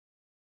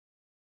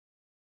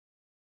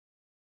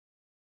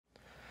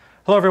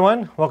Hello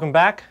everyone, welcome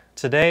back.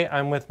 Today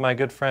I'm with my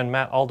good friend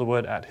Matt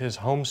Aldawood at his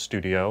home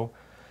studio.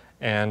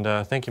 And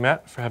thank you,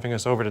 Matt, for having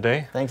us over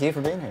today. Thank you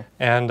for being here.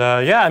 And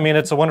yeah, I mean,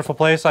 it's a wonderful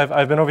place.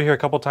 I've been over here a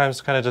couple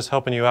times kind of just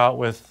helping you out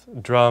with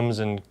drums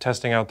and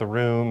testing out the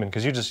room, and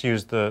because you just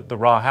used the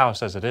raw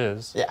house as it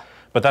is. Yeah.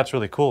 But that's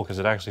really cool because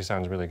it actually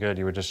sounds really good.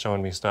 You were just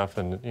showing me stuff,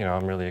 and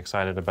I'm really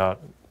excited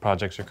about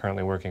projects you're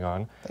currently working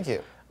on. Thank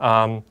you.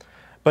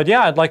 But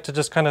yeah, I'd like to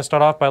just kind of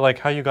start off by like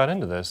how you got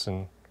into this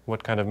and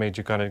what kind of made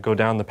you kind of go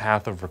down the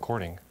path of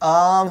recording.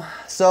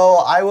 So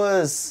I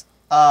was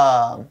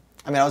a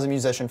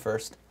musician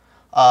first.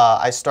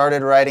 I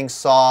started writing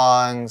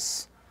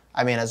songs,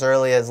 as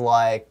early as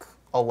like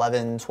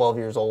 11, 12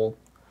 years old.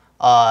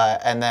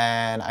 And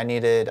then I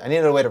needed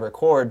a way to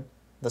record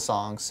the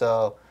song.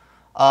 So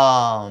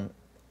I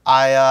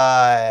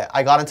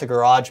got into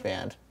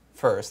GarageBand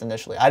first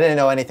initially. I didn't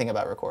know anything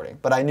about recording,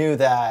 but I knew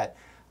that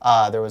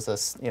there was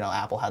this,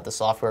 Apple had the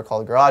software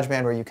called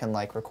GarageBand where you can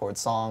like record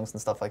songs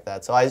and stuff like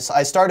that. So I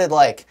started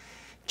like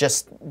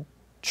just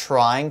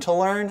trying to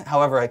learn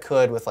however I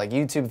could with like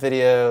YouTube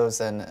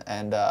videos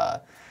and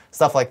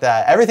stuff like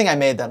that. Everything I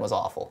made then was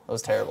awful. It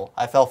was terrible.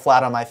 I fell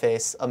flat on my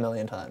face a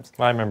million times.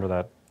 I remember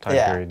that time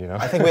period,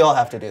 I think we all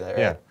have to do that,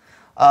 right?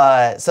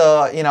 Yeah.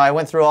 So, I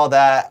went through all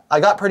that. I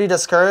got pretty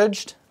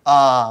discouraged,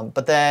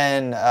 but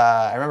then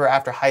I remember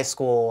after high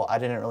school, I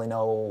didn't really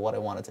know what I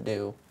wanted to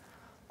do.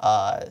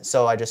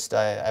 So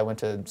I went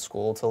to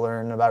school to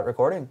learn about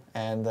recording,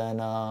 and then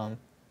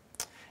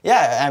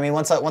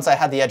once I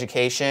had the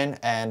education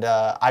and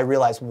I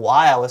realized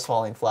why I was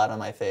falling flat on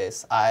my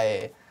face,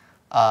 I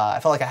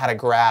felt like I had a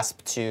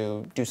grasp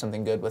to do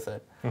something good with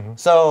it. Mm-hmm.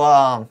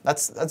 So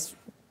that's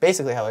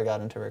basically how I got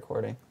into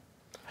recording.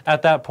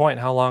 At that point,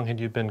 how long had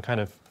you been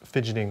kind of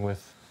fidgeting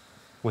with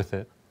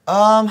it?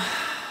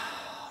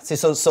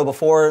 So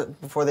before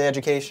the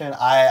education,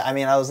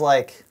 I was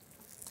like,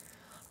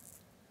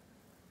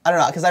 I don't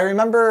know, because I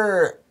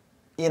remember,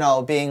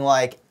 being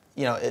like,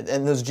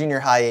 in those junior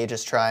high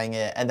ages trying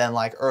it, and then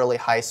like early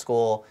high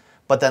school,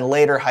 but then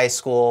later high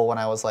school when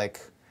I was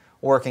like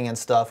working and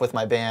stuff with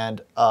my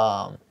band,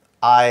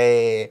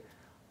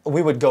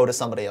 we would go to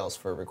somebody else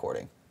for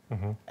recording.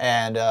 Mm-hmm.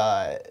 And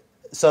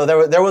so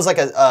there was like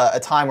a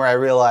time where I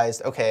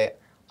realized, okay,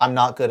 I'm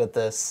not good at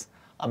this.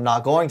 I'm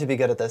not going to be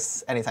good at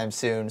this anytime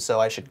soon, so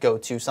I should go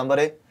to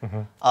somebody.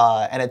 Mm-hmm.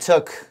 And it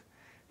took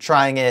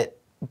trying it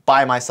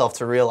by myself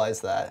to realize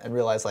that and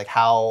realize like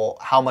how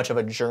much of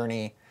a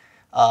journey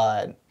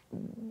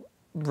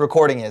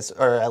recording is,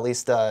 or at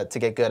least to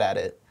get good at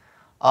it.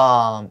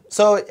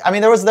 So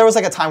there was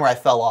like a time where I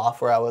fell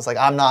off, where I was like,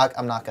 I'm not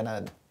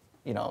gonna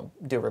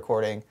do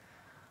recording.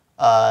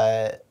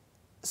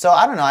 So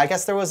I don't know, I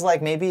guess there was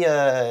like maybe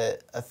a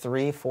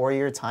 3-4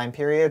 year time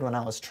period when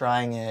I was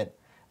trying it,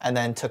 and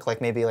then took like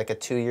maybe like a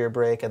 2-year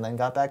break and then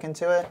got back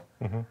into it.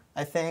 Mm-hmm.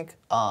 I think.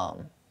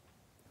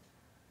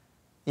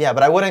 Yeah,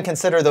 but I wouldn't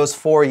consider those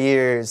 4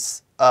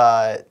 years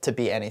to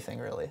be anything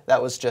really.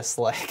 That was just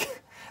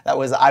like,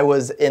 I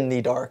was in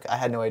the dark. I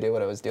had no idea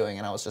what I was doing,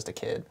 and I was just a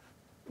kid.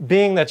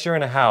 Being that you're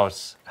in a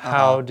house,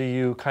 how do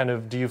you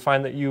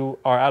find that you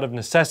are out of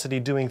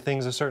necessity doing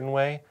things a certain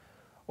way,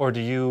 or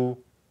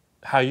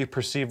how you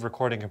perceive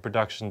recording and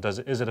production,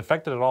 is it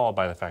affected at all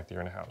by the fact that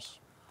you're in a house?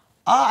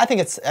 I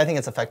think it's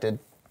affected.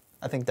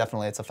 I think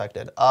definitely it's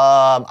affected.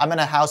 I'm in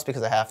a house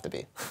because I have to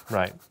be.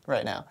 Right.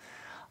 Right now.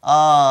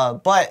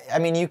 But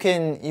you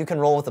can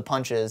roll with the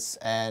punches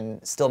and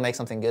still make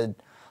something good.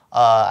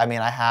 I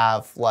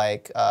have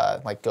like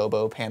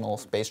gobo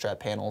panels, bass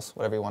trap panels,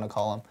 whatever you want to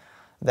call them,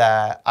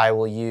 that I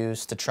will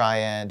use to try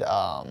and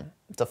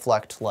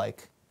deflect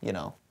like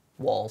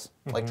walls,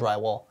 mm-hmm. like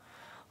drywall.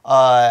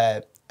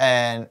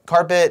 And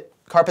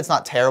carpet's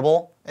not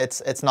terrible.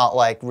 It's not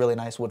like really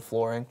nice wood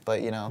flooring,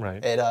 but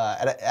right.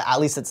 At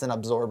least it's an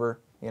absorber.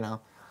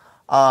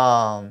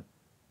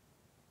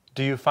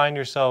 Do you find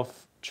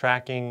yourself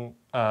tracking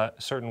a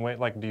certain way?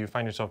 Like, do you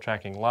find yourself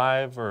tracking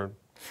live or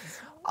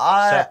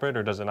separate,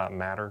 or does it not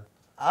matter?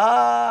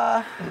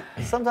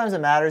 Sometimes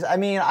it matters.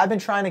 I've been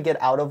trying to get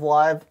out of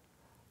live,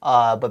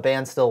 but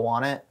bands still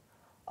want it.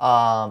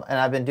 And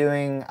I've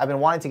been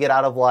wanting to get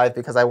out of live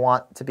because I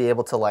want to be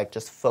able to like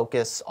just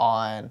focus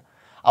on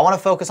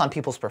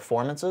people's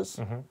performances,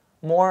 mm-hmm.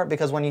 more,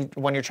 because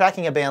when you're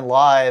tracking a band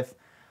live,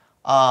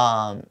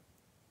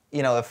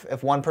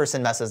 if one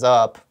person messes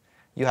up,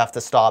 you have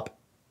to stop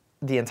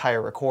the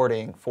entire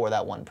recording for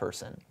that one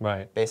person,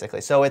 right?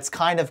 Basically, so it's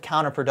kind of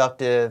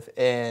counterproductive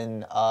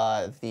in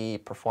the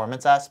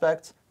performance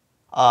aspect.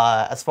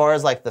 As far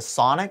as like the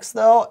sonics,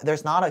 though,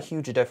 there's not a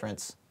huge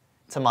difference,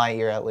 to my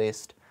ear at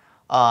least,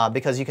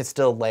 because you can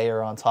still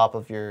layer on top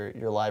of your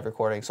live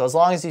recording. So as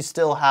long as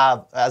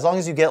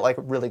you get like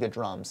really good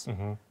drums,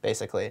 mm-hmm.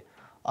 basically,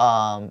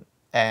 and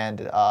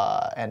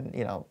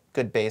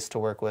good bass to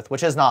work with,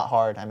 which is not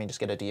hard. Just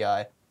get a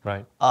DI.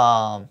 Right.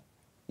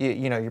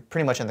 You're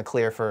pretty much in the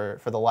clear for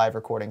the live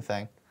recording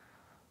thing.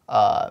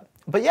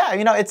 But yeah,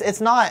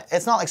 it's not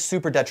like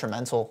super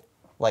detrimental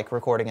like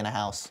recording in a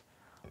house,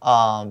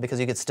 because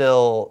you could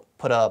still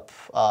put up,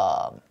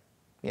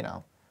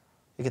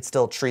 you could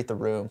still treat the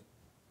room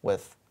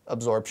with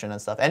absorption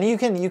and stuff. And you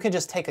can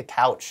just take a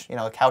couch. You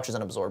know, a couch is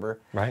an absorber.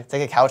 Right.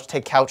 Take a couch,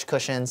 take couch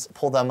cushions,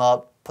 pull them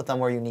up, put them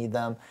where you need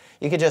them.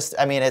 You could just,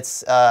 I mean,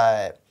 it's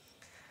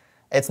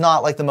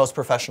not like the most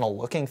professional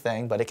looking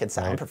thing, but it could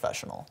sound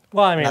professional.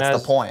 Well, I mean,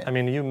 that's the point. I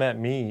mean, you met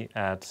me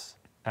at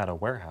a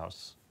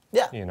warehouse.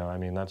 Yeah. You know, I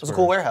mean, that's. It was a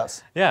cool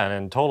warehouse. Yeah,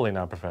 and totally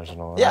not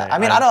professional. Yeah, I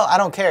mean, I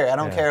don't care. I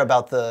don't care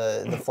about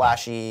the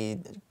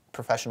flashy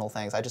professional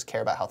things. I just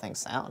care about how things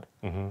sound.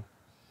 Mm-hmm.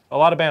 A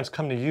lot of bands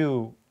come to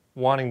you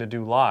wanting to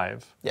do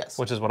live. Yes.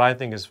 Which is what I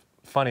think is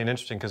funny and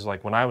interesting, because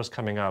like when I was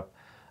coming up,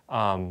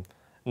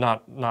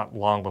 not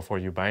long before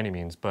you by any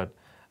means, but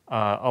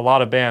a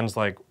lot of bands,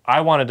 like,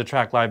 I wanted to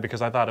track live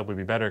because I thought it would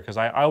be better, because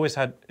I always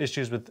had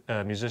issues with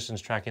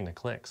musicians tracking the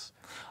clicks.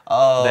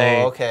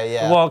 Oh, okay,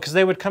 yeah. Well, because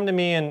they would come to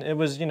me, and it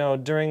was, you know,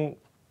 during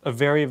a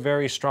very,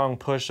 very strong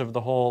push of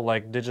the whole,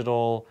 like,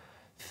 digital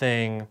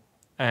thing,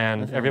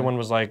 and everyone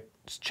was, like,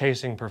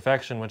 chasing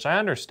perfection, which I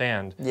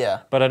understand. Yeah.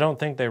 But I don't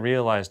think they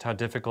realized how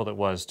difficult it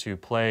was to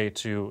play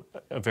to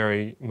a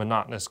very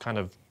monotonous kind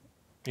of,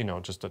 you know,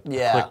 just a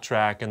click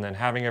track, and then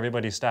having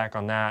everybody stack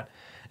on that.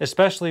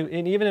 Especially,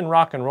 even in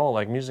rock and roll,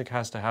 like, music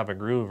has to have a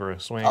groove or a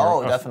swing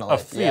or definitely. a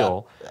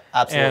feel. Yeah,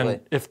 absolutely.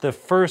 And if the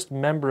first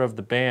member of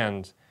the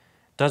band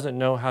doesn't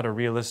know how to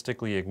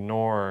realistically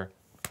ignore,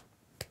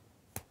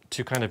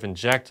 to kind of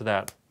inject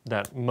that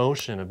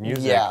motion of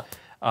music,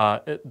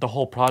 the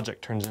whole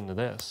project turns into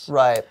this.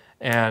 Right.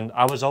 And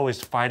I was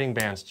always fighting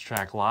bands to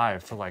track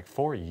live for like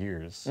 4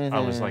 years. I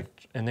was like,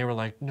 and they were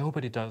like,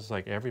 nobody does,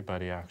 like,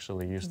 everybody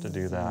actually used to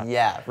do that.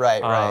 Yeah,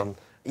 right.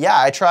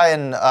 Yeah, I try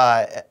and,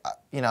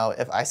 you know,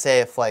 if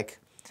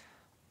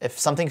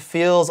something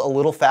feels a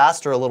little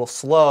fast or a little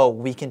slow,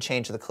 we can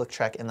change the click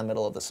track in the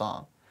middle of the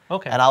song.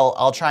 Okay. And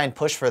I'll try and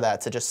push for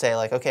that, to just say,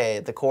 like,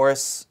 okay, the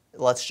chorus,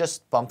 let's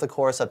just bump the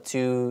chorus up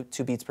two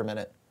beats per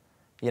minute.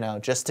 You know,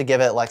 just to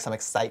give it like some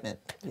excitement.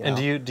 And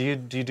do you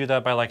do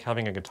that by like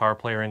having a guitar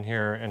player in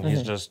here, and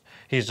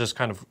he's just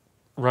kind of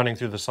running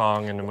through the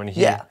song, and when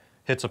he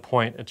hits a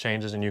point, it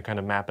changes, and you kind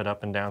of map it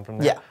up and down from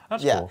there? Yeah,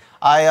 that's cool.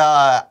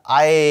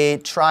 I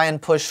try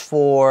and push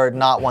for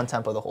not one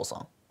tempo the whole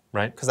song.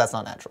 Right. Because that's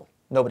not natural.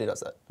 Nobody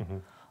does that.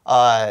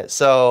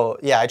 So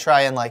yeah, I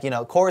try and, like, you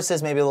know,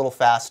 choruses maybe a little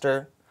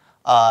faster.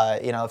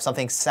 You know, if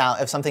something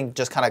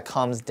just kind of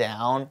comes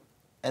down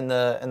in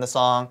the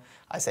song,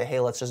 I say, hey,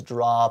 let's just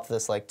drop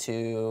this like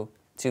two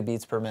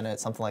beats per minute,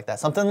 something like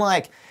that. Something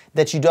like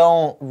that you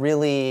don't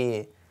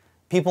really,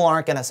 people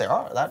aren't gonna say,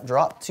 oh, that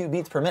dropped 2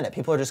 beats per minute.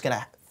 People are just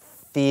gonna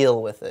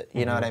feel with it,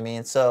 you know what I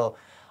mean? So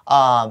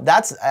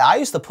I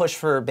used to push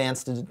for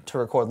bands to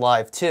record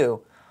live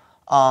too,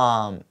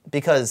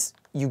 because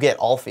you get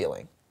all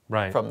feeling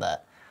from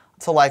that.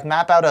 To like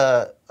map out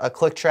a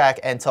click track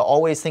and to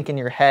always think in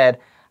your head,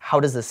 how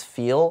does this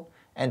feel?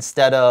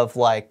 Instead of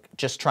like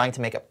just trying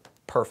to make it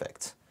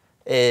perfect,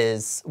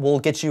 will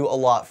get you a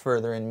lot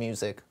further in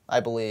music,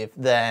 I believe,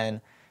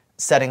 than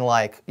setting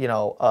like, you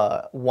know,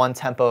 one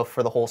tempo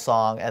for the whole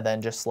song and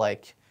then just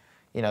like,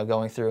 you know,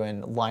 going through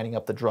and lining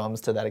up the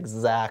drums to that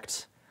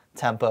exact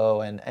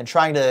tempo and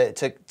trying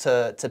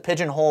to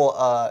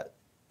pigeonhole,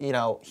 you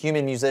know,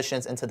 human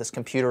musicians into this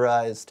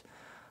computerized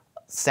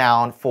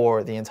sound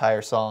for the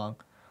entire song.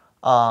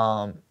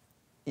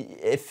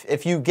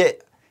 If you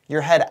get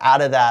your head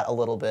out of that a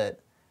little bit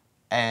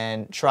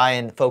and try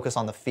and focus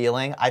on the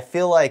feeling, I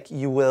feel like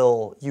you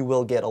will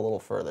get a little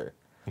further.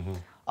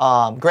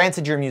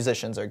 Granted, your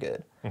musicians are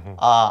good.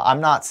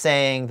 I'm not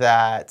saying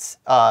that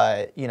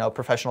you know,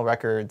 professional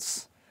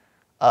records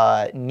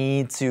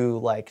need to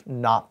like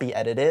not be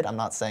edited. I'm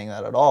not saying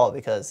that at all,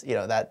 because you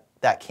know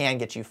that can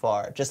get you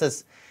far. Just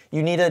as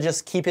you need to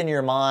just keep in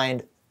your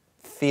mind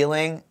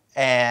feeling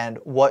and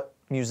what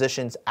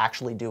musicians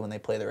actually do when they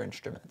play their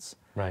instruments.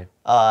 Right.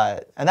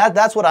 And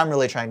that's what I'm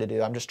really trying to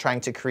do. I'm just trying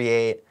to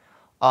create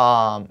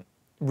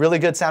really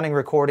good sounding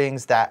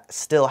recordings that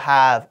still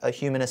have a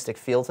humanistic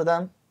feel to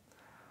them.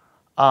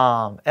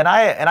 And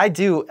I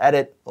do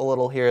edit a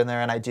little here and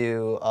there, and I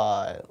do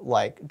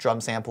like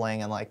drum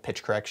sampling and like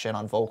pitch correction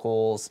on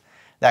vocals,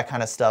 that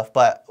kind of stuff.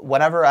 But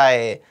whenever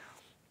I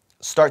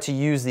start to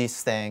use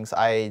these things,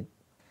 I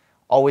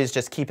always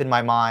just keep in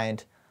my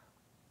mind,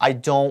 I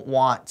don't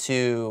want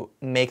to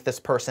make this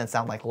person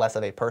sound like less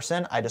of a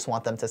person. I just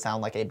want them to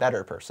sound like a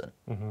better person.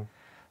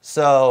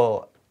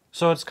 So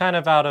it's kind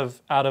of out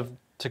of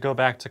to go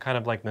back to kind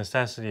of like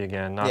necessity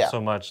again, not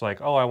so much like,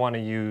 oh, I want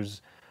to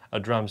use a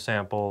drum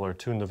sample or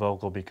tune the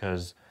vocal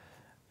because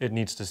it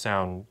needs to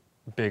sound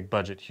big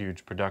budget,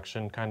 huge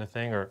production kind of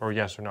thing, or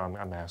yes or no?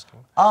 I'm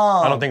asking.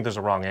 I don't think there's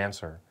a wrong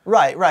answer.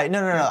 Right.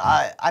 No.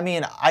 I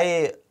mean,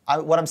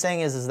 what I'm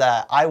saying is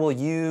that I will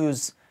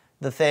use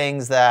the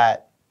things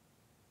that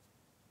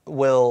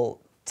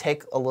will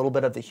take a little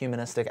bit of the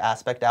humanistic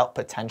aspect out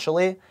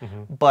potentially,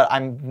 but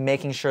I'm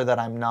making sure that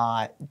I'm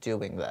not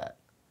doing that.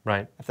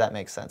 Right. If that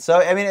makes sense.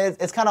 So I mean,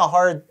 it's kind of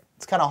hard.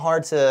 It's kind of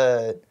hard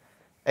to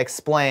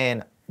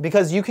explain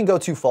because you can go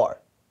too far.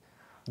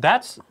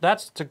 That's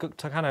to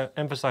kind of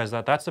emphasize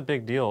that. That's a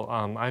big deal.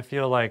 I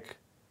feel like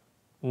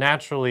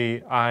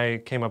naturally,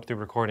 I came up through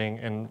recording,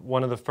 and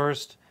one of the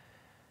first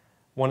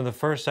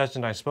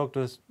sessions I spoke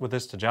with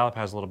this to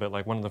Jalapaz a little bit.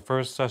 Like one of the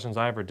first sessions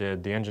I ever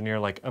did, the engineer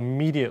like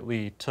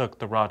immediately took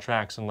the raw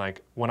tracks, and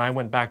like when I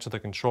went back to the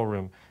control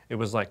room, it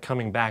was like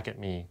coming back at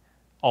me,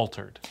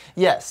 altered.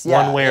 Yes,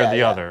 yeah, one way or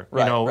the other.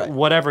 Right, you know, right.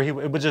 whatever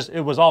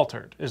it was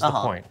altered is the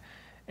point.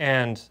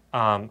 And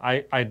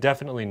I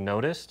definitely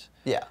noticed.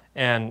 Yeah.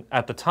 And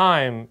at the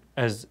time,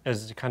 as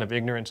kind of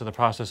ignorant to the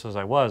process as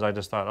I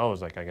just thought, oh,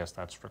 it's like, I guess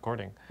that's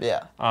recording.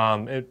 Yeah.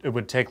 It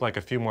would take like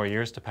a few more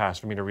years to pass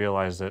for me to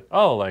realize that,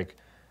 oh, like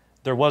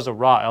there was a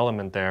raw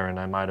element there, and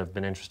I might have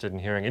been interested in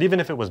hearing it, even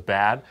if it was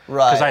bad.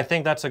 Right. Because I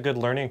think that's a good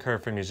learning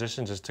curve for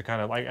musicians, is to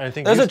kind of like, I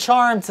think there's a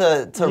charm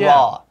to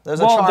raw. There's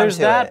a charm there's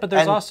to that, it. but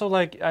there's also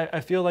like,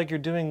 I feel like you're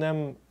doing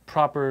them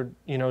proper,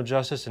 you know,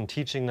 justice and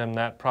teaching them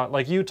that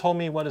like you told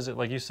me, what is it?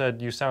 Like you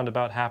said, you sound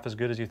about half as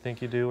good as you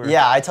think you do. Or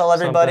yeah, I tell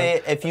everybody,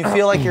 something. if you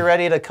feel like you're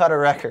ready to cut a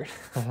record,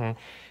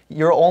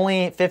 you're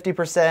only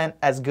 50%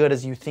 as good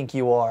as you think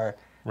you are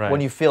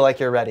when you feel like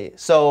you're ready.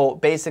 So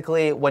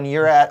basically, when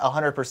you're at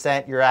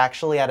 100%, you're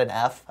actually at an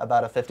F,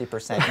 about a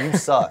 50%. You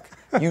suck.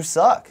 You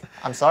suck.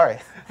 I'm sorry.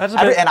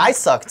 And I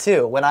suck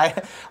too. When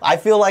I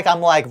feel like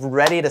I'm like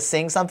ready to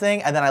sing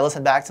something, and then I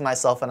listen back to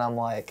myself and I'm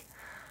like,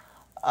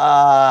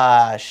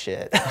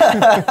 shit.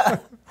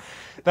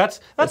 That's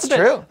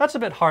true. That's a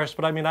bit harsh,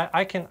 but I mean,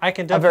 I can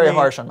definitely. I'm very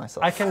harsh on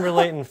myself. I can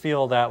relate and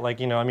feel that, like,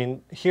 you know, I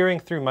mean, hearing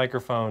through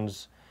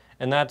microphones,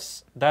 and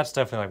that's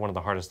definitely like one of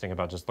the hardest thing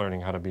about just learning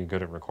how to be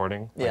good at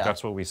recording. Like,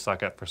 that's what we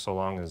suck at for so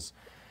long, is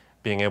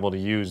being able to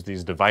use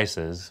these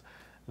devices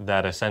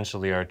that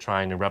essentially are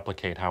trying to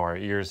replicate how our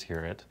ears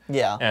hear it.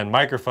 Yeah. And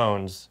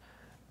microphones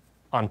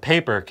on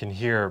paper can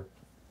hear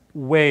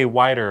way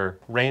wider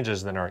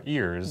ranges than our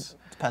ears.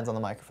 Depends on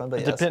the microphone, but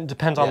yes.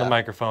 Depends on the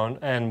microphone,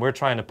 and we're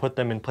trying to put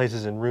them in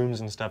places in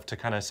rooms and stuff to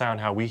kind of sound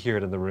how we hear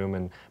it in the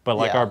room, but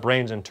like our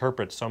brains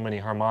interpret so many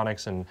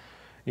harmonics and,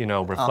 you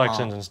know,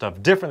 reflections and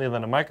stuff differently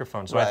than a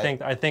microphone. So I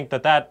think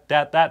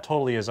that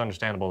totally is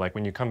understandable. Like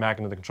when you come back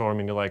into the control room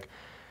and you're like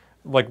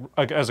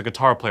as a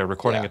guitar player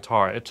recording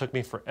guitar, it took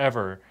me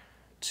forever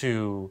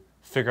to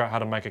figure out how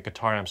to mic a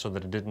guitar amp so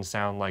that it didn't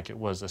sound like it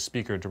was a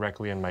speaker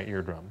directly in my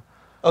eardrum.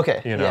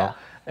 Okay. You know,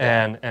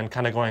 and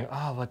kind of going,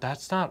 oh, but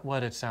that's not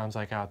what it sounds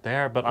like out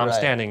there. But I'm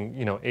standing,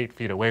 you know, 8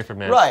 feet away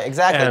from it. Right.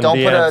 Exactly.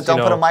 Don't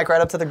put a mic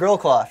right up to the grill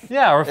cloth.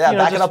 Yeah. Or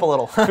back it up a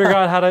little. Figure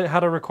out how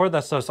to record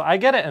that stuff. So I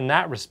get it in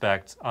that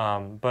respect.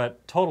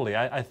 But totally,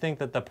 I think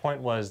that the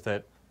point was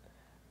that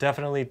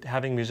definitely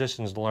having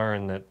musicians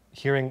learn that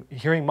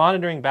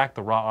monitoring back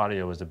the raw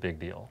audio is a big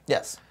deal.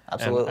 Yes.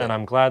 Absolutely. And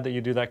I'm glad that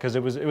you do that, because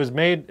it was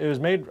made.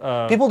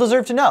 People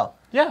deserve to know.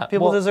 Yeah.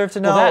 People deserve to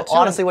know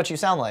honestly what you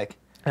sound like.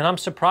 And I'm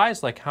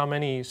surprised, like, how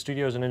many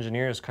studios and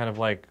engineers kind of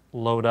like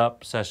load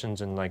up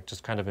sessions and like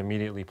just kind of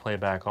immediately play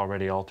back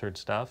already altered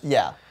stuff.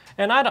 Yeah.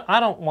 And I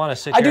don't want to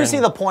sit. I do see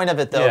the point of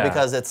it though,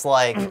 because it's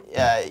like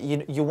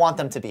you want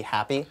them to be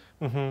happy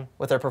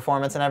with their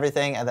performance and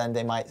everything, and then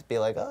they might be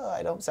like, oh,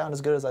 I don't sound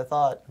as good as I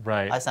thought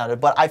I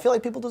sounded. But I feel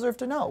like people deserve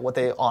to know what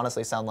they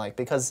honestly sound like,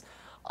 because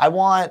I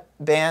want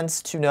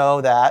bands to know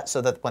that,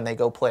 so that when they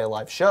go play a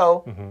live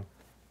show,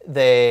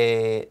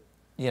 they,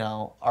 you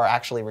know, are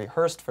actually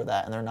rehearsed for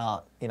that, and they're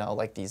not, you know,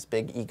 like these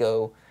big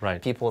ego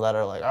people that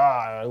are like,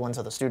 I went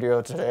to the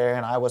studio today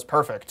and I was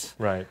perfect.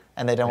 Right.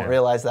 And they don't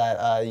realize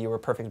that you were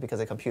perfect because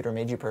a computer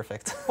made you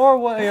perfect. Or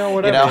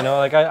whatever. You know,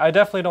 like I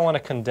definitely don't want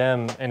to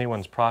condemn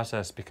anyone's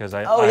process, because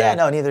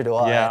no, neither do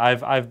I. Yeah,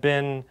 I've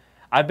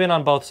been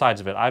on both sides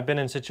of it. I've been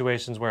in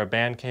situations where a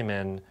band came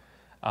in,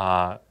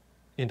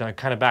 you know,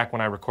 kind of back when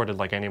I recorded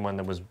like anyone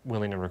that was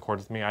willing to record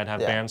with me. I'd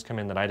have bands come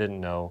in that I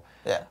didn't know,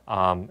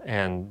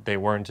 and they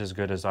weren't as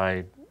good as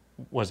I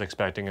was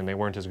expecting, and they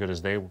weren't as good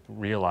as they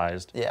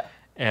realized. Yeah.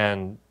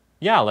 And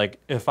yeah, like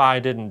if I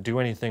didn't do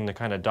anything to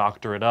kind of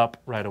doctor it up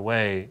right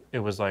away, it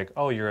was like,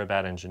 oh, you're a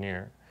bad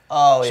engineer.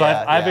 Oh, so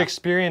I've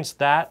experienced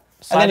that.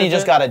 And then you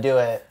just got to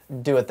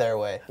do it their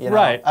way. You know?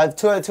 Right.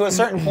 To a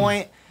certain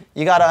point,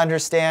 you got to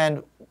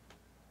understand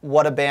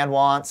what a band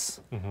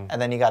wants,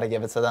 and then you got to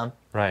give it to them.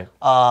 Right.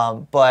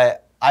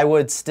 But I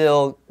would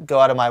still go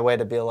out of my way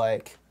to be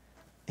like,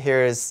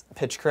 here's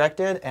pitch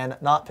corrected and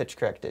not pitch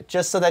corrected,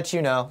 just so that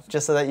you know,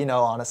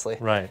 honestly.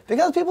 Right.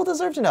 Because people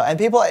deserve to know, and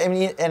people, I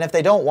mean, and if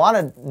they don't want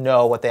to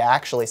know what they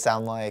actually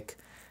sound like,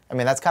 I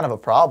mean, that's kind of a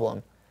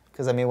problem,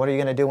 because I mean, what are you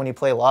going to do when you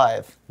play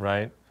live?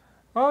 Right.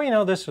 Well, you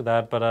know, this or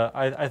that, but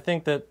I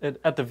think that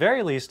at the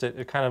very least,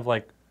 it kind of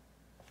like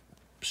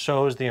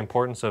shows the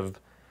importance of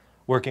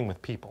working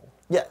with people.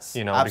 Yes,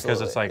 you know,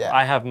 because it's like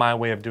I have my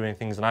way of doing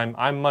things, and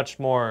I'm much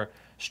more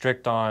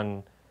strict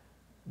on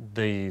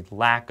the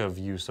lack of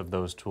use of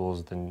those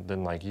tools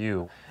than like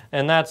you.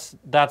 And that's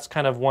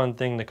kind of one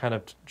thing that kind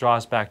of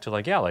draws back to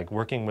like, like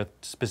working with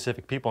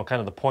specific people. And kind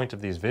of the point of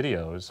these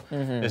videos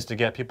is to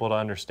get people to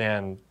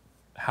understand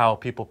how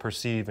people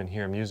perceive and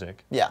hear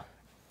music. Yeah.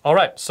 All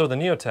right, so the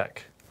Neotech.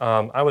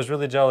 I was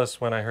really jealous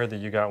when I heard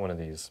that you got one of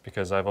these,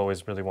 because I've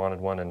always really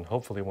wanted one, and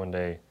hopefully one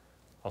day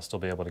I'll still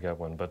be able to get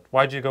one. But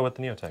why'd you go with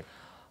the Neotech?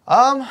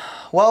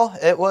 Well,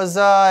 it was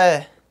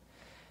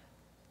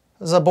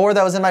was a board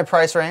that was in my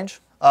price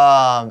range.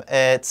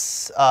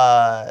 It's,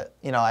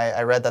 you know,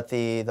 I read that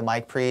the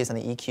mic pre's and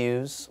the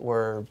EQs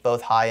were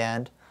both high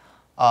end.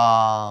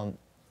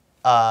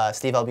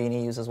 Steve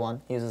Albini uses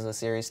one. He uses a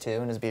Series 2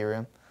 in his B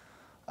room.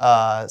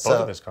 Both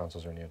of his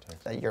consoles are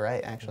Neotecs. You're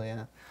right, actually,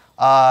 yeah.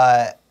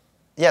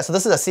 Yeah, so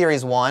this is a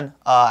Series 1.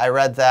 I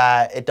read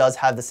that it does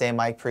have the same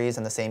mic pre's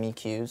and the same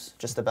EQs,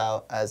 just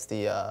about as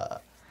the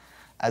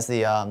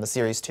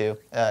Series 2.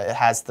 It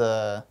has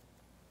the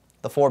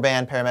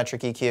 4-band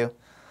parametric EQ.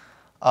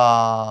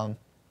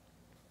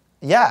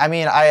 Yeah, I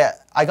mean,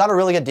 I got a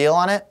really good deal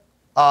on it.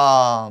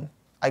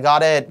 I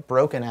got it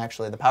broken,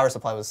 actually. The power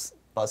supply was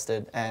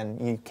busted, and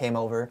you came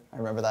over, I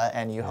remember that,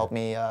 and you helped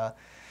me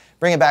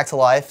bring it back to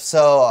life.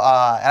 So,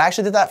 and I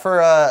actually did that for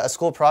a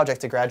school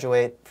project to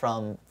graduate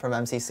from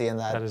MCC. And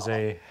that is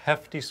a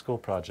hefty school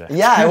project.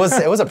 Yeah, it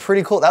was a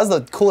pretty cool, that was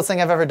the coolest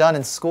thing I've ever done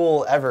in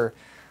school ever,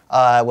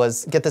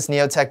 was get this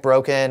Neotech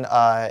broken.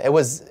 It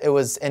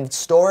was in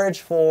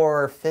storage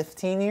for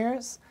 15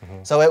 years.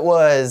 So it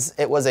was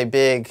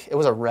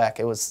a wreck.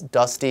 It was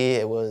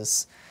dusty.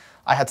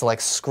 I had to like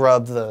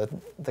scrub the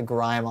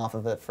grime off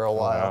of it for a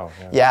while.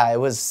 Wow, yeah, it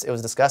was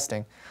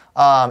disgusting.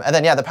 And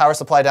then yeah, the power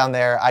supply down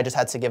there, I just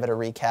had to give it a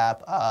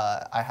recap.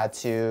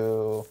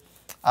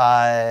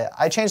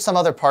 I changed some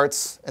other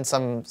parts in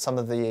some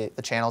of the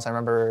channels. I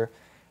remember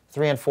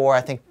 3 and 4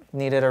 I think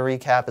needed a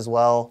recap as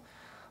well.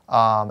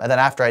 And then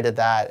after I did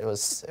that, it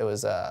was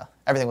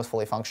everything was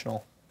fully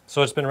functional.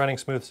 So it's been running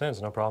smooth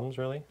since, no problems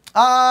really?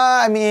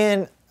 I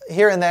mean,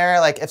 here and there,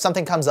 like if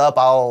something comes up,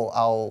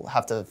 I'll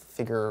have to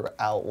figure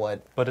out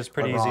what. But it's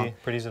pretty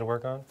easy to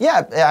work on?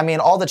 Yeah, I mean,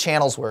 all the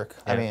channels work.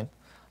 Yeah. I mean,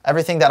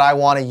 everything that I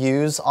want to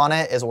use on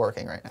it is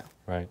working right now.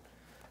 Right.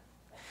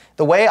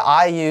 The way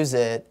I use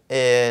it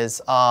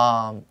is,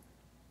 I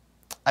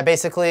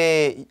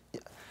basically,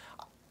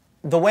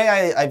 the way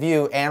I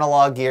view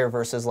analog gear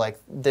versus like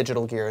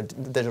digital gear,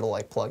 digital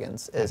like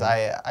plugins, is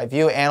I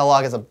view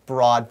analog as a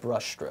broad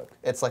brush stroke.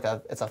 It's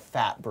a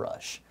fat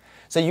brush.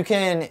 So you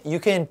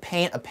can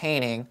paint a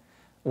painting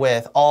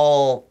with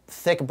all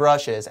thick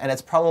brushes, and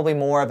it's probably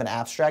more of an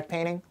abstract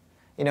painting.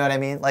 You know what I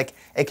mean? Like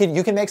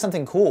you can make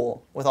something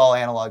cool with all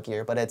analog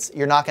gear, but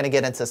you're not going to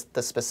get into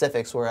the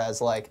specifics. Whereas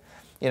like,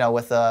 you know,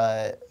 with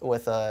a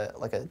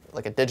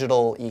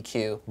digital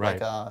EQ, right.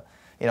 Like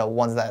you know,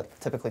 ones that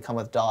typically come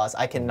with DAWs,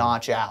 I can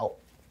notch out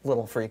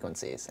little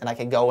frequencies, and I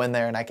can go in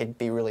there and I can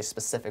be really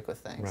specific with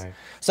things. Right.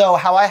 So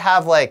how I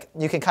have like,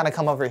 you can kind of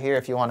come over here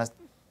if you want to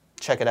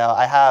check it out.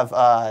 I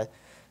have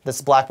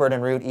this Blackbird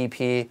and Root EP,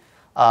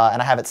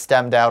 and I have it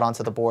stemmed out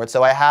onto the board.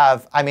 So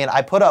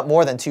I put up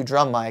more than 2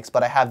 drum mics,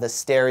 but I have the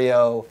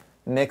stereo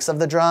mix of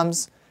the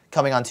drums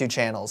coming on 2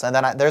 channels. And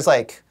then there's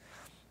like,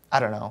 I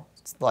don't know,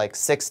 like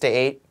 6 to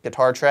 8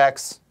 guitar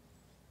tracks,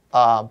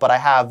 but I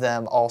have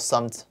them all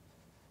summed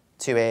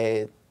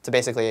to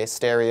basically a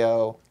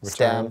stereo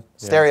return.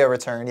 Stereo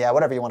return, yeah,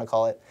 whatever you want to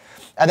call it.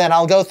 And then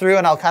I'll go through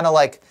and I'll kind of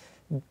like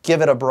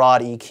give it a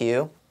broad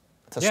EQ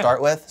to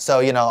start with. So,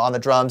 you know, on the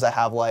drums I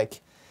have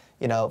like,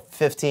 you know,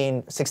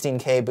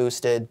 16K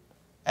boosted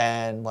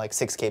and like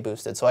 6K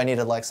boosted. So I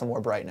needed like some more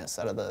brightness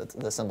out of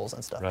the cymbals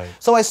and stuff. Right.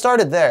 So I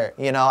started there.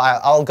 You know,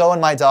 I'll go in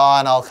my DAW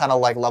and I'll kind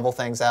of like level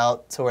things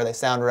out to where they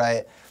sound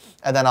right.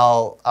 And then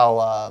I'll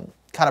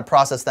kind of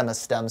process them as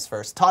stems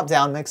first.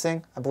 Top-down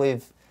mixing, I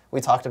believe we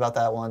talked about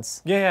that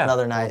once. Yeah.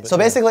 Another night. So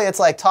basically it's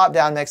like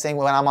top-down mixing.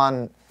 When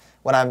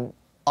I'm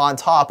on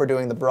top or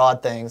doing the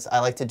broad things, I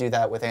like to do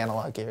that with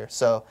analog gear.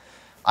 So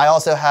I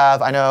also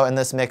have, I know in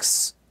this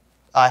mix,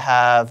 I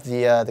have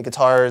the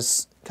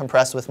guitars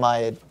compressed with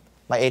my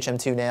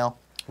HM2 nail.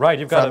 Right,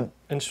 you've got an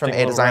interesting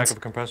little rack of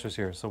compressors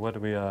here. So what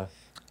do we...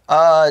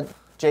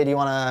 Jay, do you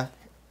want to...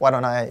 Why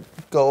don't I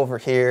go over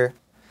here?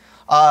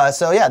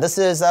 So yeah, this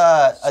is... so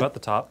at the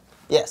top.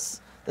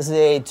 Yes. This is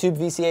a tube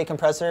VCA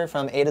compressor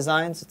from A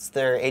Designs. It's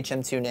their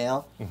HM2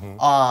 nail.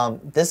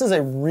 This is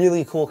a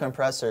really cool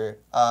compressor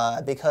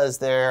because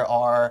there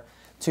are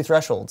 2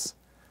 thresholds.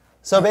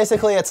 So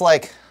basically it's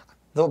like...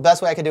 The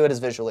best way I could do it is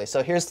visually.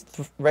 So here's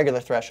regular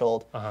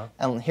threshold,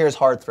 and here's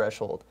hard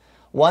threshold.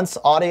 Once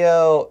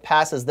audio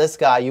passes this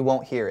guy, you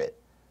won't hear it.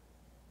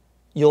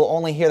 You'll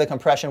only hear the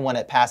compression when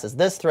it passes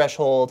this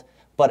threshold,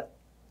 but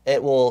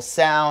it will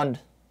sound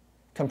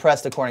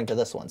compressed according to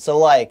this one. So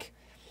like,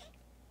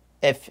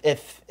 if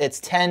it's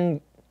 10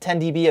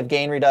 dB of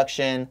gain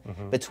reduction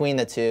between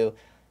the two,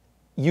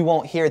 you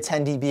won't hear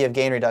 10 dB of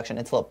gain reduction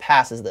until it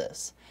passes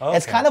this. Okay.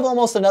 It's kind of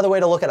almost another way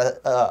to look at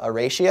a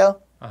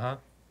ratio.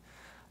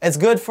 It's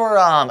good for,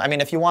 I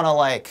mean, if you want to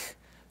like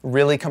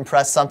really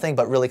compress something,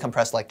 but really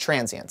compress like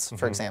transients,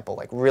 for example,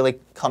 like really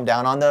come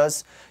down on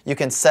those, you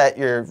can set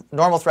your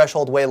normal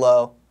threshold way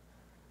low,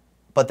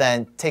 but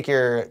then take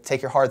your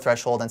hard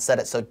threshold and set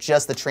it so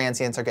just the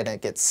transients are going to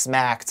get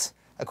smacked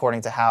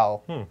according to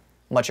how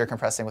much you're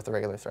compressing with the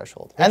regular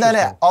threshold. And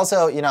then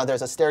also, you know,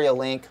 there's a stereo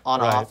link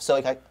on off. So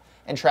like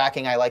in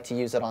tracking, I like to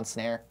use it on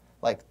snare,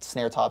 like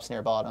snare top,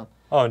 snare bottom.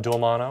 Oh, dual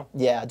mono?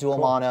 Yeah, dual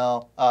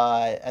mono.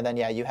 And then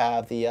yeah, you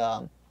have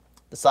the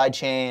side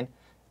chain,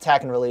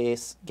 attack and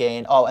release,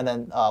 gain. Oh, and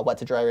then wet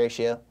to dry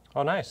ratio.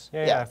 Oh, nice.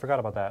 Yeah, I forgot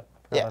about that.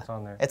 That's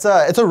on there. It's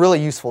a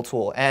really useful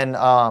tool, and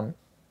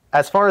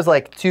as far as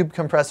like tube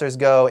compressors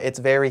go, it's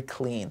very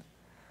clean.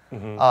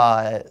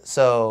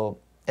 So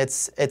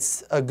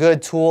it's a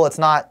good tool. It's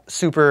not a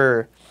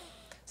super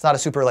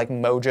like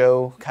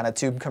Mojo kind of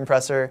tube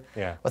compressor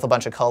with a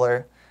bunch of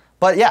color.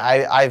 But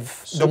yeah,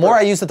 the more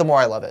I use it, the more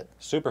I love it.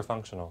 Super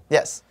functional.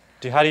 Yes.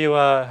 How do you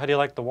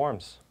like the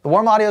warms? The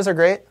warm audios are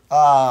great.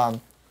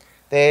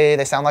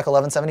 They sound like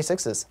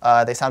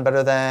 1176s. They sound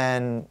better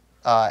than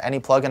any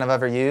plugin I've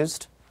ever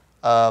used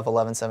of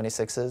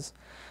 1176s.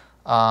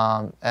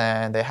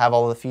 And they have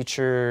all the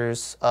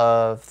features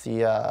of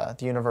the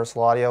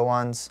universal audio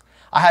ones.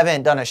 I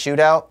haven't done a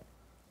shootout.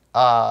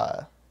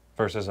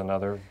 Versus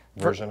another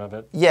version of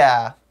it?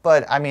 Yeah,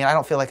 but I mean, I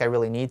don't feel like I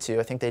really need to.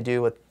 I think they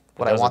do what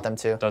I want them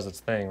to. It does its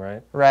thing,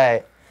 right?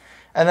 Right.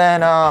 And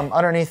then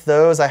underneath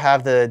those, I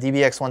have the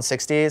DBX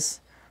 160s,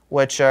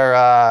 which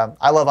are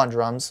I love on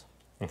drums.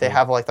 They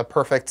have like that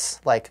perfect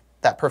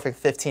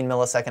 15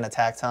 millisecond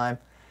attack time,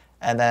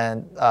 and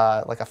then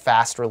like a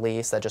fast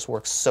release that just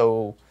works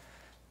so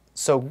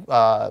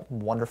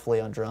wonderfully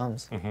on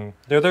drums.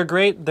 They're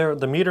great. The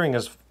metering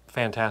is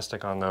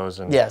fantastic on those,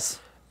 and yes,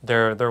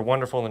 they're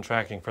wonderful in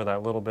tracking for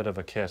that little bit of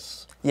a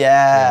kiss.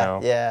 Yeah, you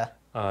know? Yeah.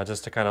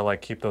 Just to kind of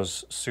like keep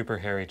those super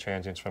hairy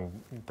transients from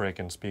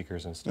breaking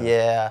speakers and stuff.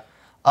 Yeah.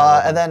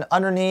 And then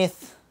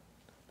underneath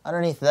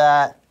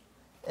that,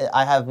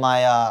 I have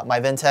my my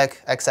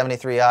Vintech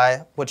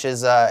X73i, which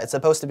is it's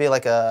supposed to be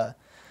like a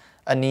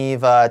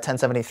Neve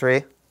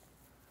 1073.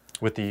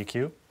 With the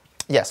EQ?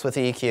 Yes, with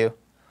the EQ.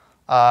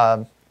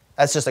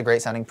 That's just a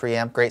great sounding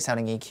preamp, great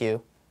sounding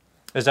EQ.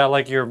 Is that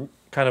like your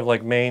kind of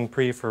like main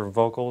pre for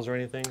vocals or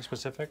anything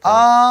specific?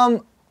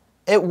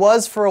 It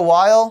was for a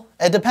while.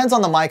 It depends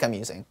on the mic I'm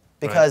using.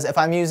 Because if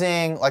I'm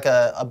using like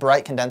a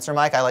bright condenser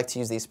mic, I like to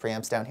use these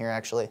preamps down here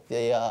actually.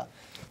 The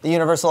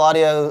Universal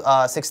Audio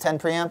 610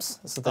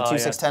 preamps. This is the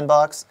 2610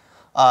 box.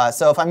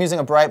 So if I'm using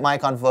a bright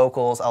mic on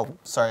vocals,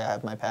 sorry, I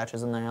have my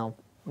patches in there. I'll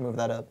move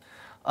that up.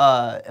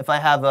 If I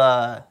have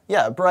a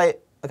bright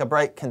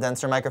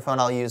condenser microphone,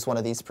 I'll use one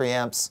of these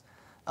preamps.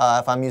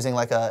 If I'm using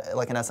like an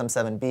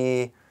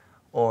SM7B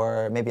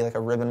or maybe like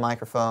a ribbon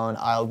microphone,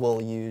 I will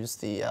use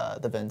the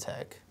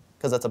Vintech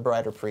because that's a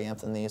brighter preamp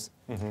than these.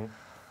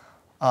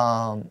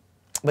 But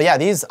yeah,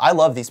 I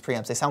love these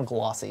preamps. They sound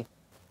glossy.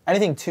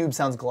 Anything tube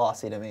sounds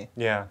glossy to me.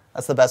 Yeah.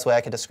 That's the best way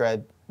I could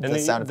describe the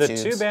sound of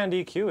tubes. The two-band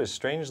EQ is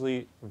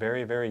strangely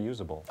very, very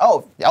usable.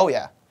 Oh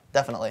yeah,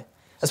 definitely.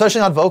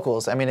 Especially on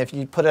vocals. I mean, if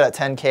you put it at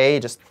 10K, you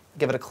just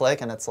give it a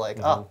click and it's like,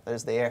 oh,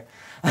 there's the air.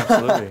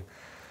 Absolutely.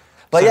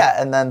 But so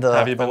yeah, and then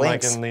have you been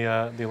links.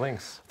 liking the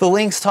links? The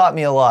links taught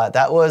me a lot.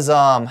 That was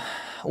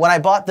when I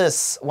bought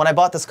this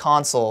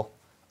console.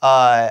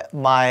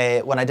 When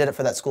I did it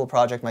for that school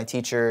project, my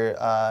teacher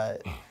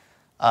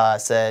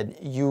said,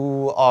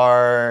 "You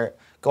are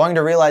going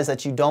to realize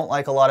that you don't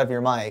like a lot of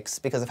your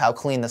mics because of how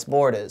clean this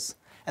board is."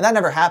 And that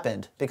never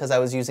happened because I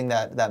was using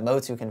that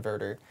Motu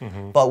converter.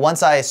 But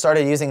once I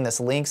started using this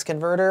Lynx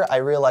converter, I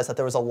realized that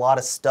there was a lot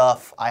of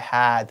stuff I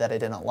had that I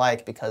didn't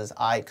like because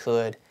I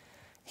could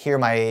hear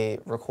my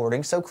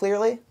recording so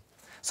clearly.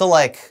 So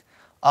like,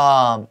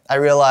 I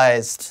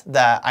realized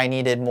that I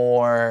needed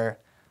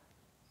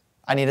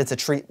to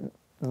treat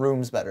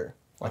rooms better.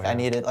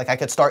 Like I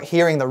could start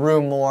hearing the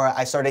room more.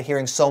 I started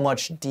hearing so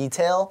much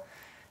detail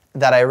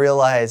that I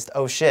realized,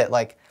 oh shit,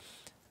 like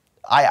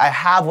I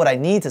have what I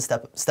need to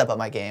step up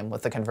my game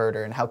with the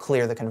converter and how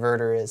clear the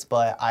converter is,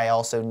 but I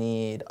also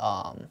need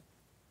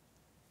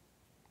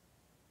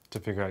to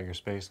figure out your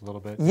space a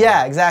little bit.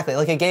 Yeah, exactly.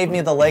 Like it gave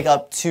me the leg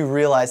up to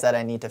realize that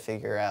I need to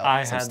figure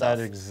out some stuff.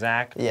 That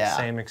exact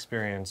same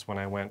experience when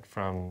I went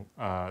from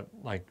I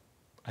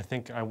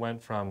think I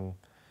went from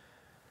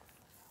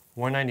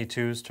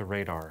 192s to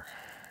Radar.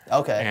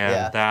 Okay.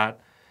 And that,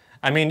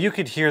 I mean, you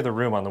could hear the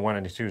room on the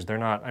 192s. They're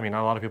not, I mean,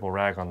 a lot of people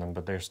rag on them,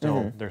 but they're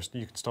still,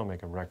 you can still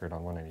make a record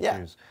on 192s.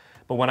 Yeah.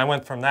 But when I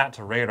went from that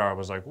to Radar, I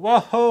was like,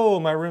 whoa,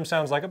 my room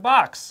sounds like a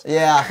box.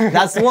 Yeah,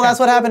 that's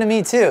what happened to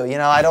me too. You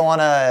know, I don't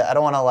want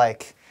to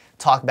like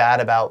talk bad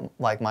about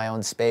like my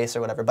own space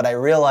or whatever, but I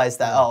realized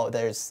that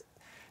there's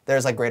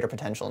like greater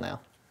potential now.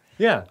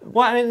 Yeah.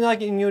 Well, I mean,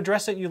 like, and you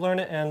address it, you learn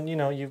it, and you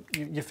know, you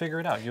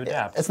figure it out, you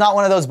adapt. It's not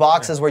one of those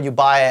boxes where you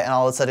buy it and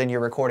all of a sudden your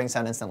recordings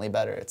sound instantly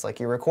better. It's like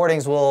your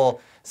recordings will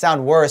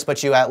sound worse,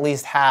 but you at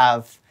least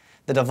have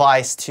the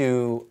device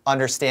to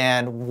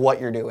understand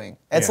what you're doing.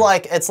 It's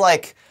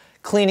like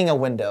cleaning a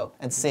window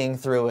and seeing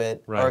through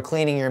it, or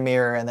cleaning your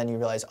mirror and then you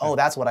realize, oh,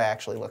 that's what I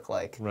actually look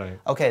like. Right.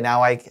 Okay,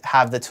 now I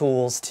have the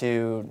tools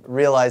to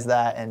realize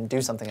that and do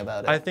something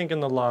about it. I think in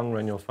the long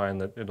run you'll find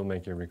that it'll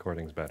make your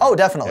recordings better. Oh,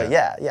 definitely,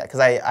 yeah,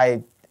 because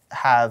I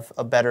have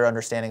a better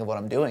understanding of what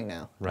I'm doing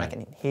now. Right. I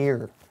can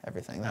hear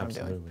everything that I'm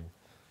doing.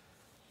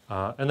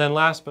 And then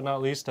last but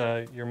not least,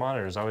 your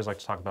monitors. I always like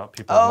to talk about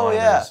people's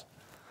monitors.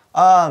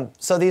 Yeah.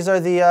 So these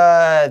are the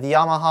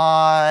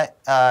Yamaha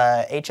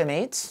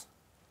HM8s.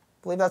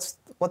 I believe that's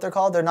what they're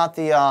called. They're not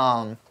the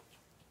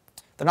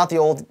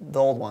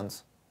old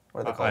ones.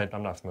 What are they called?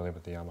 I'm not familiar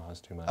with the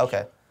Yamahas too much.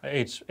 Okay.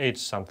 H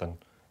something.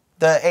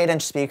 The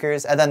 8-inch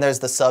speakers, and then there's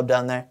the sub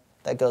down there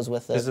that goes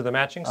with it. Is it the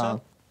matching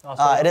sub?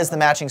 It is the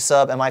matching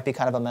sub. It might be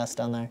kind of a mess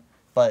down there,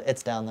 but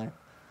it's down there.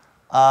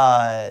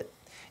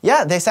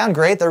 Yeah, they sound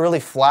great. They're really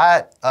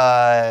flat.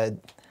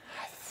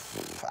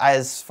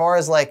 As far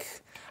as like,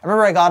 I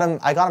remember I got them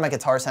at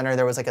Guitar Center.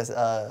 There was like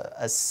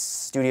a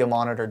studio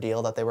monitor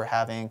deal that they were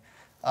having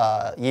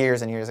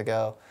years and years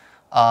ago.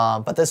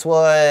 But this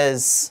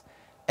was,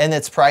 in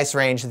its price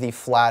range, the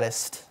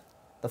flattest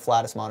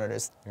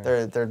monitors.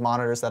 Yeah. They're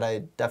monitors that I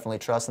definitely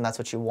trust, and that's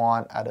what you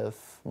want out of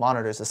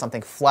monitors, is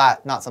something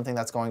flat, not something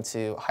that's going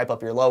to hype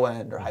up your low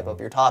end or hype up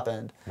your top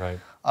end. Right.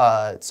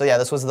 So yeah,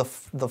 this was the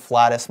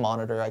flattest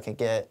monitor I could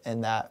get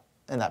in that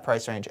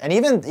price range. And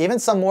even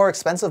some more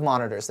expensive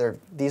monitors,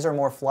 these are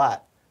more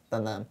flat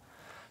than them.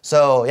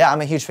 So yeah, I'm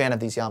a huge fan of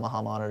these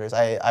Yamaha monitors.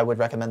 I would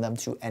recommend them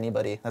to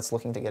anybody that's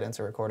looking to get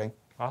into recording.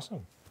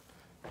 Awesome.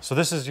 So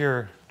this is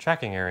your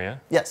tracking area?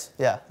 Yes,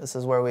 yeah. This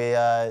is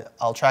where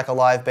I'll track a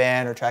live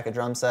band or track a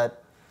drum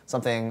set,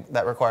 something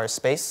that requires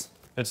space.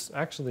 It's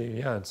actually,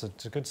 yeah, it's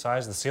a good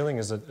size. The ceiling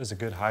is a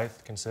good height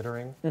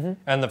considering.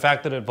 And the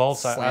fact that it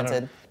bolts,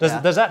 slanted.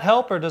 Does that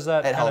help, or does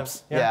that It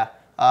helps, yeah.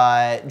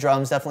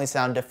 Drums definitely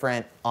sound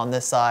different on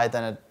this side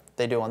than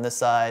they do on this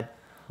side.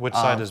 Which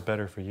side is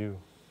better for you?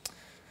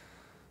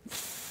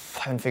 I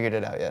haven't figured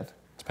it out yet.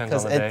 Depends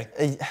on the day.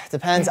 It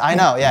depends. I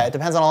know. Yeah, it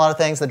depends on a lot of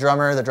things. The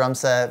drummer, the drum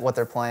set, what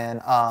they're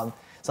playing.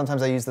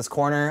 Sometimes I use this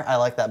corner. I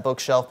like that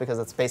bookshelf because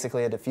it's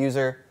basically a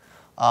diffuser.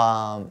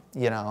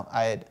 You know,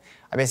 I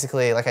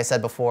basically, like I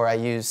said before, I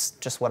use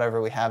just whatever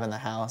we have in the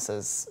house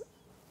as,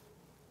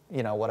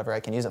 you know, whatever I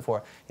can use it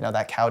for. You know,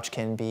 that couch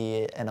can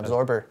be an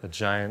absorber. A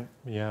giant,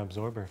 yeah,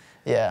 absorber.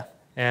 Yeah.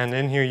 And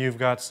in here you've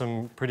got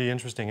some pretty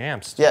interesting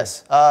amps, too.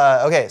 Yes.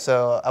 Okay,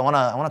 so I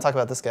wanna talk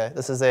about this guy.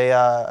 This is a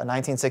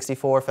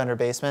 1964 Fender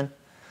Bassman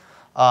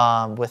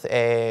with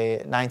a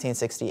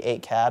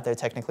 1968 cab. They're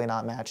technically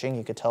not matching.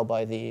 You could tell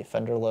by the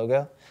Fender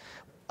logo.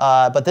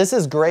 But this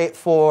is great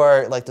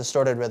for like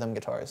distorted rhythm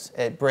guitars.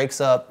 It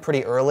breaks up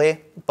pretty early,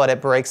 but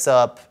it breaks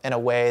up in a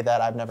way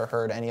that I've never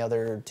heard any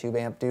other tube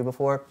amp do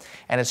before.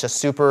 And it's just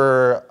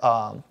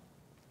super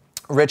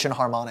rich in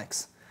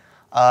harmonics.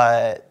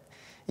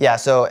 Yeah,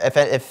 so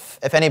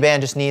if any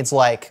band just needs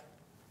like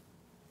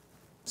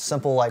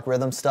simple like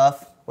rhythm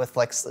stuff with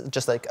like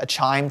just like a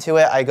chime to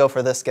it, I go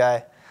for this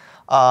guy.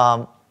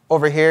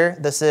 Over here,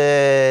 this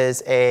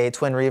is a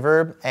twin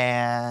reverb,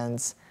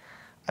 and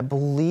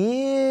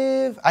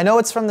I know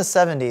it's from the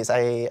 70s.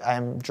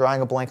 I'm drawing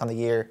a blank on the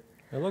year.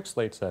 It looks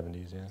late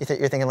 70s, yeah.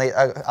 You're thinking late,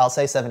 I'll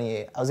say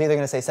 78. I was either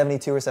gonna say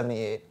 72 or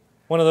 78.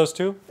 One of those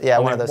two? Yeah,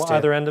 one of those two.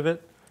 Either end of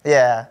it?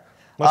 Yeah.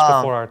 Much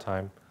before our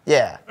time.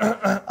 Yeah.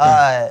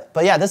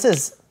 But yeah, this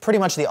is pretty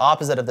much the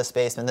opposite of this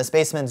Bassman. This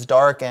Bassman's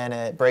dark and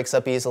it breaks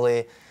up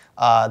easily.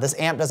 This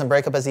amp doesn't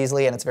break up as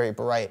easily and it's very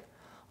bright.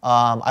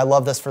 I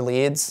love this for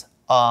leads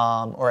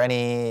or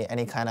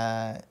any kind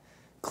of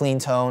clean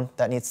tone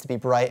that needs to be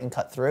bright and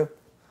cut through.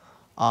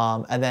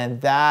 And then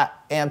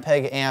that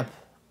Ampeg amp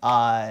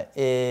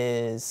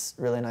is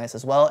really nice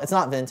as well. It's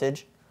not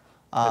vintage.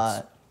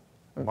 It's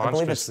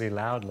monstrously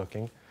loud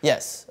looking.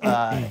 Yes.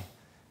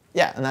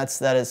 Yeah, and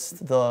that is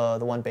the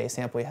one bass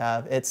amp we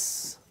have.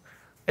 It's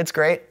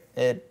great.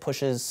 It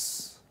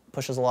pushes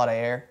a lot of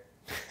air.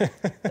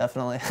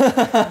 Definitely.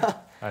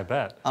 I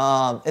bet.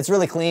 It's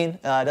really clean.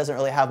 It doesn't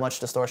really have much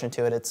distortion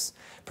to it. It's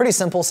pretty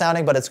simple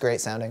sounding, but it's great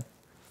sounding.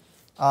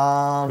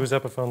 Who's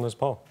Epiphone Les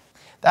Paul?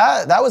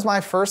 That was my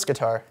first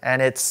guitar,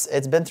 and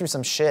it's been through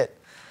some shit.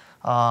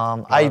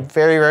 I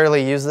very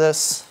rarely use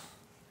this.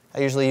 I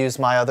usually use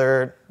my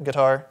other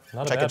guitar.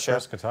 Not a bad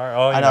first guitar.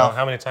 Oh, you know.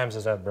 How many times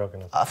has that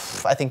broken? I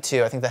think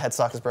 2. I think the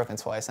headstock is broken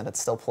twice, and it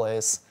still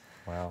plays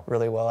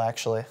really well,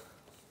 actually.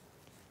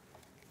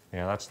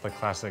 Yeah, that's the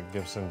classic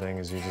Gibson thing,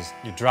 is you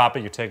drop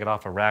it, you take it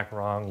off a rack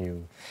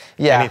wrong,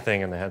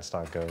 anything in the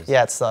headstock goes.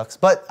 Yeah, it sucks.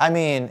 But, I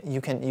mean, you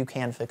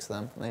can fix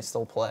them, and they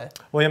still play.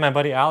 Well, yeah, my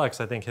buddy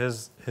Alex, I think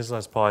his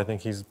Les Paul, I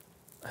think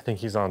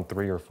he's on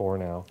 3 or 4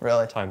 now.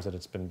 Really? Times that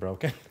it's been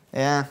broken.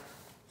 Yeah,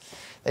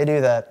 they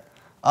do that.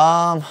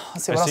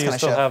 Let's see, what else can I show? I see you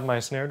still have my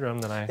snare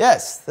drum that I...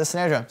 Yes, the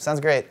snare drum. Sounds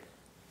great.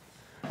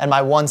 And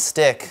my one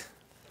stick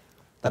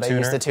that I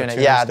use to tune it.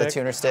 Yeah, the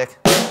tuner stick.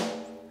 I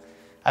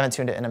haven't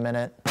tuned it in a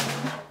minute.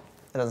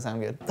 It doesn't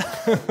sound good.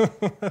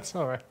 That's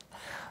all right.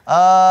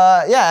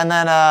 Yeah, and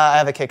then I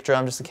have a kick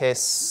drum just in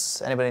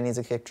case anybody needs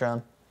a kick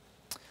drum.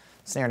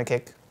 Snare and a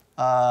kick.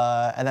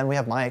 And then we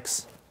have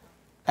mics.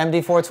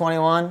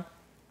 MD421,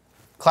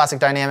 classic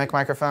dynamic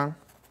microphone.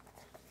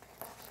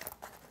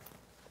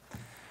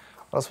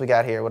 What else we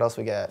got here? What else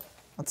we got?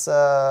 Let's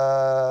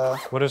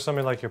What are some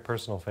of like your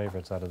personal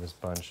favorites out of this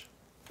bunch?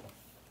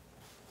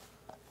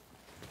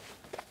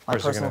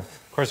 Of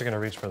course you're gonna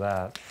reach for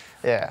that.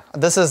 Yeah,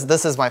 this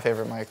is my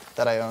favorite mic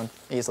that I own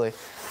easily.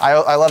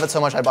 I love it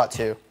so much I bought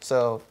 2.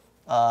 So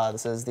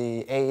this is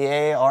the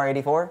AEA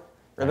R84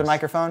 ribbon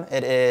microphone.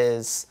 It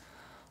is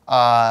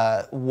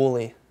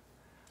woolly.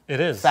 It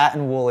is. Fat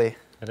and woolly.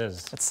 It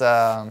is. It's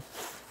a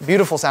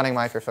beautiful sounding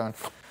microphone.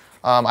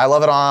 I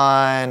love it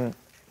on,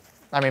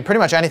 I mean, pretty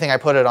much anything I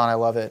put it on, I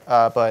love it.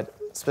 But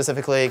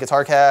specifically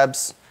guitar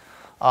cabs.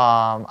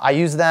 I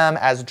use them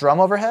as drum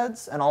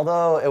overheads, and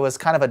although it was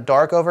kind of a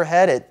dark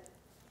overhead, it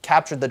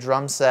captured the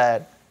drum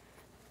set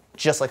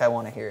just like I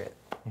want to hear it.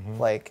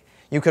 Like,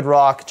 you could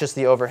rock just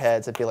the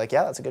overheads. It'd be like,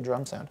 yeah, that's a good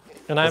drum sound.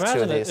 And I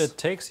imagine it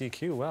takes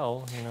EQ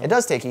well. You know? It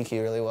does take EQ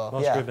really well.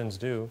 Most ribbons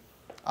do.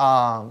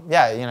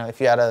 Yeah, you know, if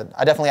you had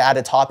I definitely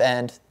added top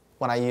end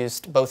when I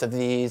used both of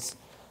these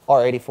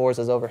R84s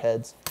as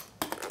overheads.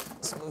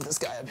 Let's move this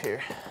guy up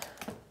here.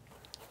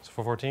 It's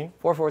 414?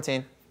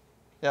 414.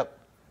 Yep.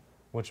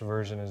 Which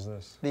version is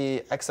this?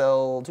 The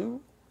XL2,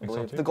 I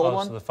believe. XL2? The gold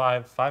one. So the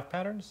five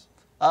patterns?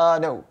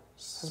 No,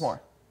 there's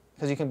more,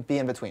 because you can be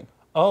in between.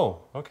 Oh,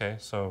 okay.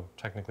 So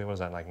technically, what is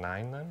that, like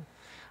 9 then?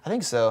 I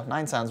think so.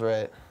 9 sounds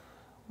right.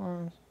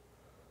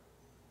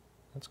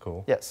 That's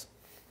cool. Yes.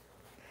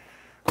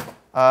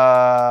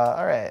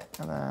 All right.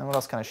 And then what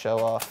else can I show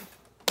off?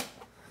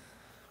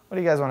 What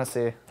do you guys want to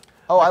see?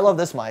 Oh, I love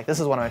this mic. This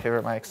is one of my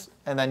favorite mics.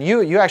 And then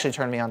you actually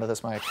turned me onto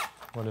this mic.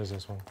 What is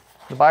this one?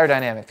 The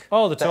Biodynamic.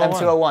 Oh, the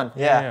M201.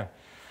 Yeah.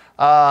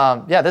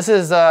 Yeah, this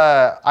is,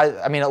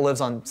 I mean, it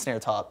lives on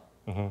snare top.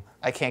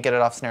 I can't get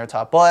it off snare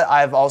top. But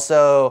I've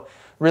also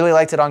really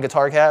liked it on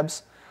guitar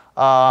cabs.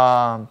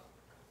 Trying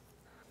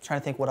to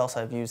think what else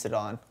I've used it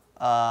on.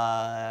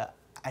 I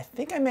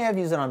think I may have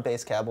used it on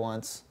bass cab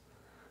once.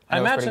 I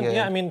imagine,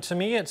 yeah, I mean, to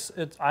me, it's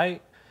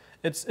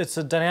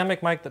a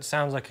dynamic mic that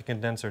sounds like a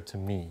condenser to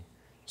me.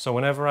 So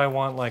whenever I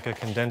want like a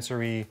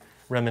condenser-y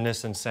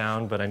reminiscent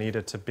sound, but I need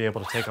it to be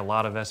able to take a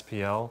lot of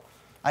SPL,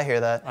 I hear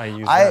that. I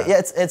use that. Yeah,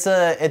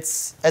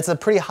 it's a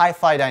pretty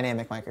hi-fi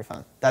dynamic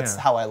microphone. That's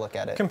how I look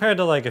at it. Compared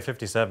to like a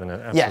 57,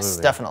 absolutely. Yes,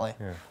 definitely.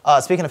 Yeah.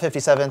 Speaking of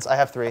 57s, I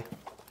have 3.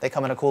 They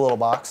come in a cool little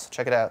box.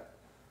 Check it out.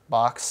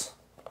 Box,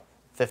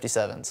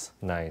 57s.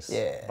 Nice.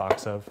 Yeah.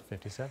 Box of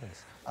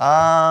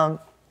 57s.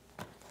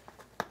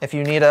 If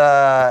you need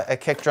a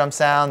kick drum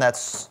sound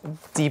that's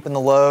deep in the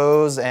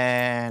lows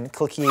and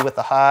clicky with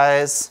the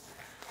highs,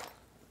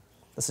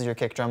 this is your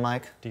kick drum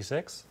mic.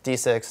 D6?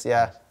 D6,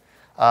 yeah.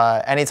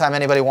 Anytime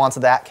anybody wants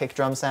that kick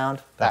drum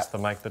sound, that's the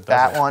mic that does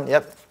that it. one,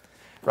 yep,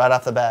 right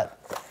off the bat.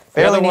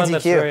 The other Barely one needs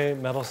that's EQ. very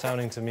metal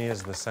sounding to me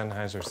is the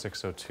Sennheiser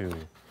 602.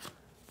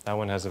 That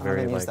one has a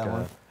very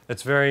like,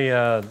 it's very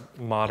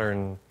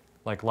modern,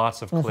 like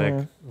lots of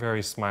click,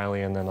 very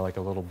smiley, and then like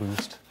a little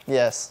boost.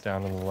 Yes.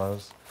 Down in the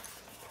lows.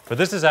 But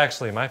this is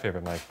actually my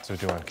favorite mic to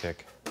do on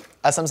kick.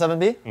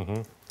 SM7B?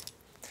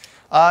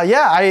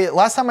 Yeah,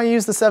 last time I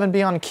used the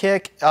 7B on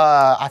kick,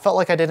 I felt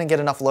like I didn't get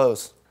enough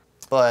lows.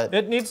 But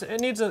it needs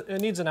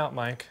an out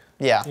mic.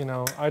 Yeah. You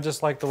know, I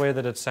just like the way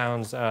that it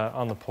sounds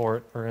on the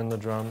port or in the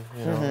drum,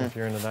 you know, if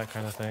you're into that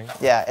kind of thing.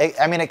 Yeah,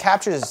 I mean, it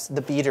captures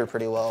the beater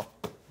pretty well.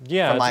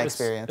 Yeah, from my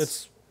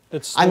experience.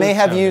 It's I may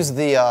have used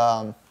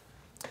the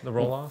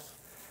roll-off?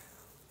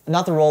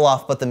 Not the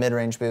roll-off, but the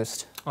mid-range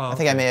boost. Oh, I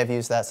think I may have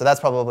used that, so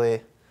that's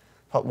probably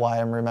why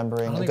I'm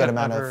remembering a good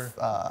amount of...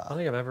 I don't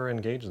think I've ever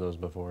engaged those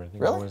before. I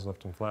think really? I always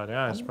left them flat.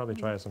 Yeah, I should probably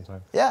try it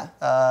sometime. Yeah,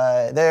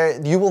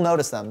 you will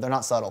notice them. They're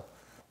not subtle.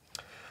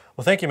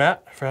 Well, thank you,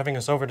 Matt, for having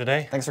us over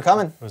today. Thanks for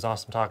coming. It was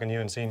awesome talking to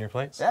you and seeing your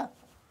plates. Yeah,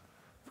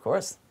 of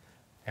course.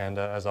 And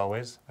as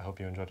always, I hope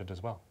you enjoyed it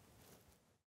as well.